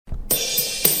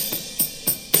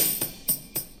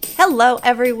Hello,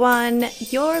 everyone.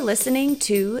 You're listening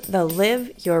to the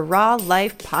Live Your Raw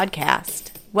Life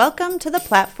podcast. Welcome to the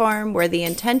platform where the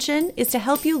intention is to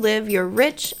help you live your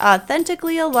rich,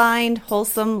 authentically aligned,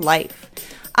 wholesome life.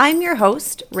 I'm your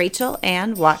host, Rachel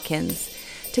Ann Watkins.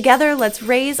 Together, let's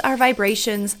raise our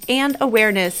vibrations and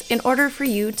awareness in order for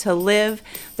you to live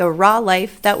the raw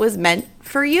life that was meant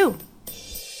for you.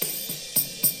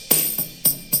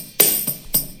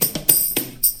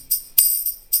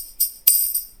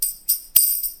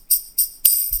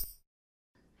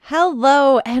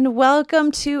 Hello, and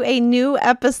welcome to a new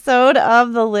episode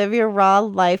of the Live Your Raw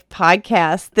Life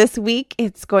podcast. This week,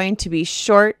 it's going to be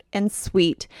short and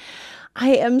sweet. I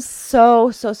am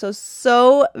so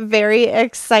very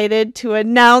excited to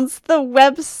announce the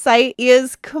website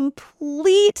is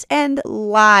complete and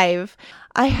live.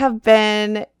 I have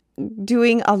been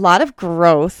doing a lot of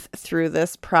growth through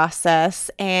this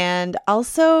process and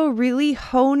also really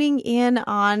honing in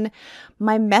on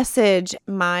my message,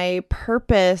 my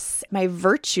purpose, my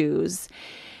virtues,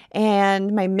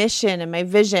 and my mission and my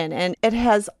vision. And it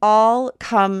has all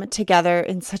come together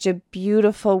in such a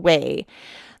beautiful way.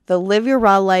 The Live Your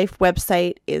Raw Life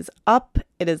website is up,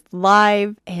 it is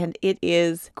live, and it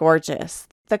is gorgeous.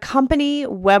 The company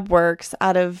WebWorks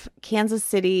out of Kansas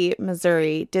City,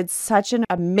 Missouri did such an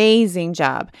amazing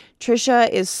job. Trisha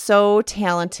is so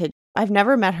talented. I've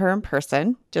never met her in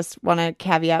person. Just want to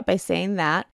caveat by saying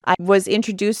that. I was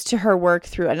introduced to her work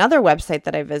through another website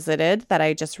that I visited that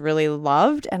I just really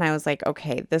loved. And I was like,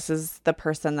 okay, this is the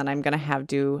person that I'm going to have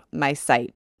do my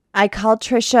site. I called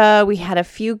Trisha. We had a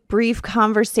few brief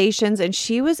conversations and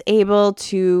she was able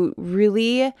to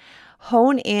really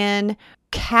hone in,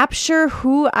 capture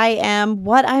who I am,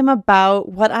 what I'm about,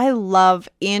 what I love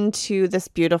into this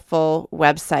beautiful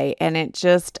website. And it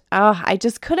just, I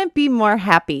just couldn't be more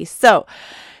happy. So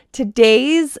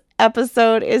today's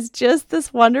episode is just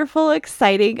this wonderful,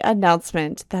 exciting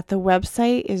announcement that the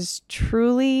website is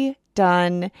truly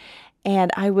done.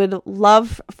 And I would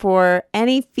love for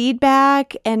any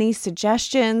feedback, any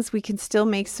suggestions. We can still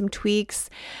make some tweaks.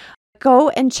 Go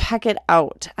and check it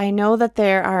out. I know that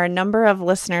there are a number of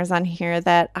listeners on here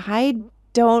that I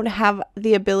don't have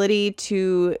the ability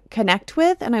to connect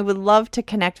with, and I would love to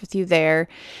connect with you there.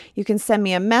 You can send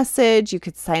me a message. You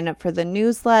could sign up for the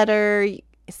newsletter.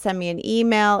 Send me an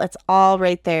email. It's all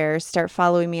right there. Start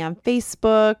following me on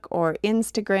Facebook or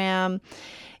Instagram.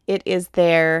 It is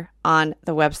there on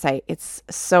the website. It's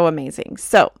so amazing.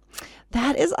 So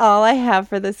that is all I have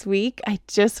for this week. I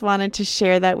just wanted to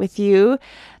share that with you.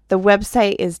 The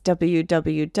website is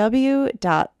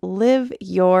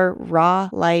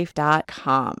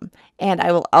www.liveyourrawlife.com. And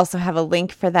I will also have a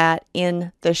link for that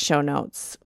in the show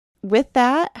notes. With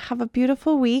that, have a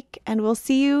beautiful week, and we'll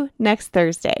see you next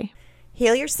Thursday.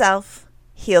 Heal yourself,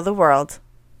 heal the world.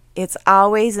 It's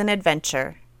always an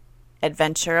adventure.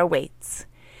 Adventure awaits.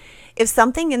 If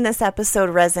something in this episode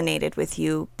resonated with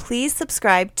you, please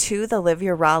subscribe to the Live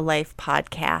Your Raw Life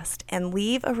podcast and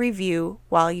leave a review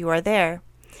while you are there.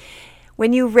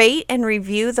 When you rate and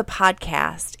review the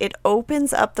podcast, it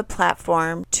opens up the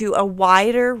platform to a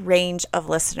wider range of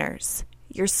listeners.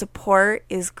 Your support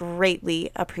is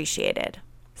greatly appreciated.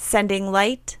 Sending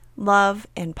light, love,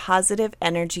 and positive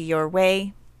energy your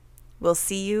way. We'll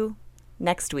see you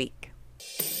next week.